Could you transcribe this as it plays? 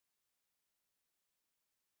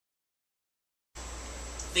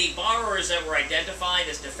The borrowers that were identified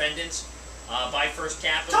as defendants by First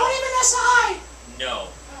Capital. Tony Manessa! No.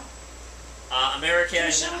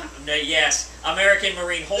 American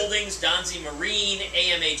Marine Holdings, Donzi Marine,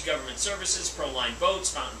 AMH Government Services, Proline Boats,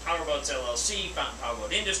 Fountain Power Boats LLC, Fountain Power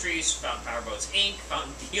Boat Industries, Fountain Power Boats Inc.,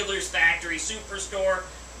 Fountain Dealers Factory Superstore,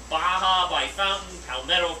 Baja by Fountain,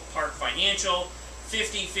 Palmetto Park Financial,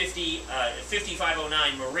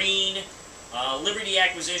 5509 Marine, Liberty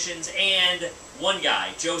Acquisitions, and one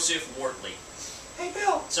guy, Joseph Wortley. Hey,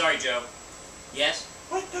 Bill. Sorry, Joe. Yes?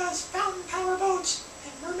 What does Fountain Power Boats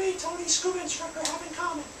and Mermaid Toni-scuba instructor have in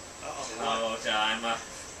common? Oh, time. I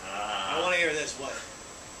want to hear this. What?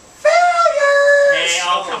 Failures! Hey,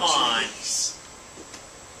 oh, come on.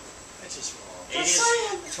 That's just wrong. It is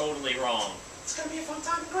totally wrong. It's going to be a fun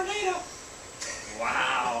time in Grenada.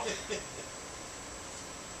 Wow.